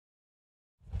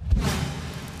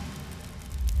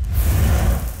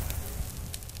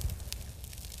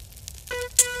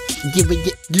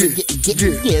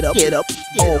Get up,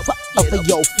 off of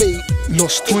your feet.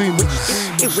 Los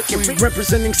Twinz,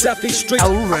 representing Southeast Street.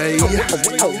 Alright,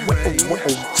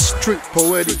 Street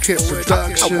Poetiquette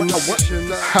Productionz.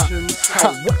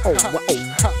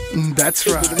 That's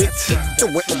right. So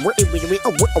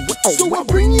I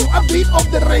bring you a beat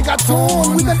of the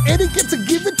reggaeton with an etiquette to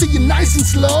give it to you nice and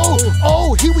slow.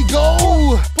 Oh, here we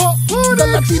go. The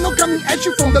Latino coming at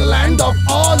you from the land of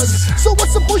Oz. So I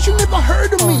suppose you never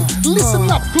heard of me. Listen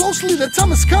up closely, the time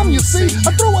has come, you see.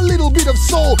 I throw a little bit of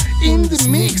soul in the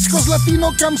mix, cause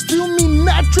Latino comes to me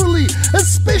naturally,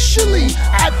 especially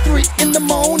at 3 in the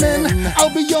morning.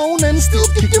 I'll be yawning, still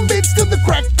kicking beats till the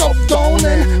crack of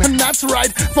dawning. And that's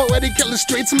right, Poetiquette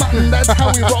Streets Mountain, that's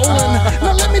how we rollin'.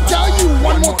 Now let me tell you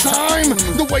one more time,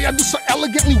 the way I do so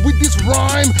elegantly with this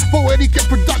rhyme. Poetiquette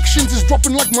Productionz is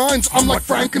dropping like mines. I'm like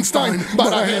Frankenstein,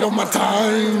 but ahead of my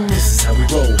time. This is how we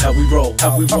roll, how we roll,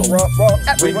 how we roll.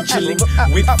 When chilling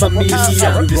with Familia. This is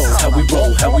how we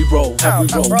roll, how we roll, how we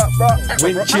roll.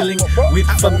 When chilling with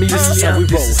Familia. This is how we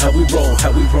roll,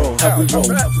 how we roll, how we roll.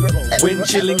 When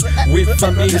chilling with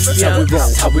Familia. This is how we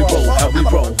roll, how we roll, how we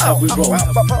roll, how we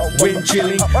roll. When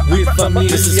chilling with Familia.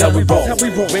 This is how we roll, how we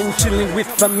roll. When chilling with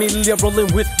Familia,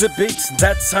 rolling with the beats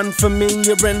that's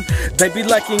unfamiliar, and they be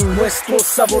liking nuestro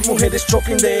sabor. Mujeres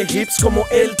choking their hips como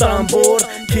el tambor.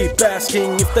 Keep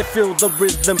asking if they feel the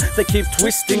rhythm. They keep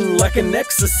twisting like an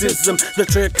exorcism. The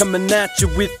trio coming at you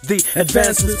with the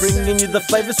advancements, bringing you the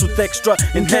flavors with extra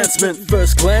enhancement.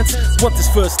 First glance, want this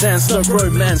first dance? No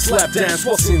romance, lap dance,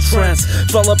 what's in trance?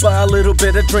 Followed by a little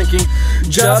bit of drinking.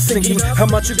 Just thinking how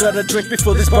much you gotta drink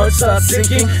before this boat starts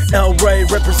sinking. El Rey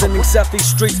representing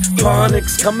Southeast Streets.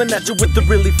 Punix coming at you with the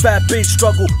really fat beat.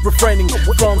 Struggle refraining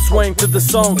from swaying to the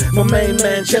song. My main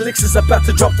man Chillen is about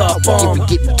to drop the bomb.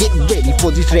 Get ready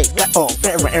for this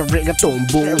reggaeton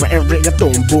boom.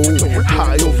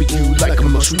 High over you like a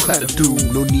mushroom cloud of doom.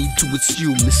 No need to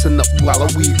assume, listen up while I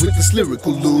weave with this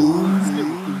lyrical loom.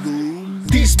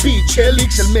 This beat,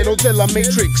 Chelix, el mero de la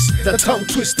Matrix, the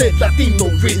tongue-twisted Latino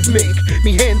rhythmic.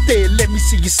 Mi gente, let me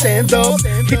see you stand up.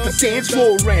 Hit the dance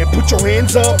floor and put your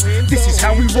hands up. This is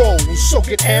how we roll, so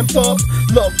get amped up.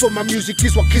 Love for my music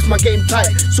is what keeps my game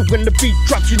tight. So when the beat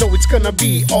drops, you know it's gonna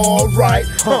be alright.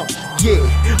 Yeah,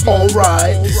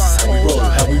 alright. This is how we roll,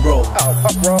 how we roll.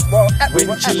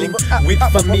 When chilling with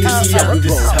Familia. This is how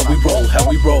we roll, how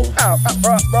we roll.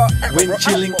 When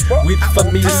chilling with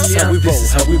Familia. This is how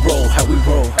we roll, how we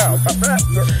roll.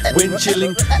 When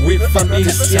chilling with Familia.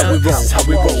 This is how we roll,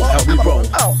 how we roll.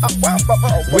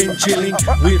 When chilling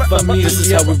with Familia. This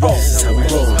is how we roll,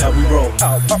 how we roll,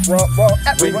 how we roll.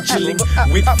 When chilling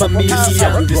with Familia.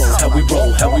 This is how we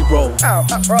roll, how we roll.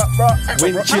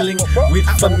 When chilling with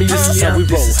Familia. This is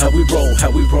how we roll,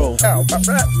 how we roll, how we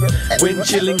roll. When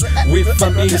chilling with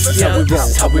Familia. This is how we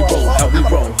roll, how we roll, how we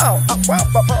roll.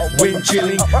 When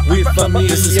chilling with Familia.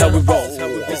 This is how we roll.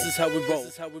 This is how we roll.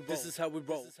 This is how we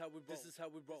roll. This is how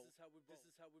we roll. This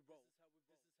is how we roll.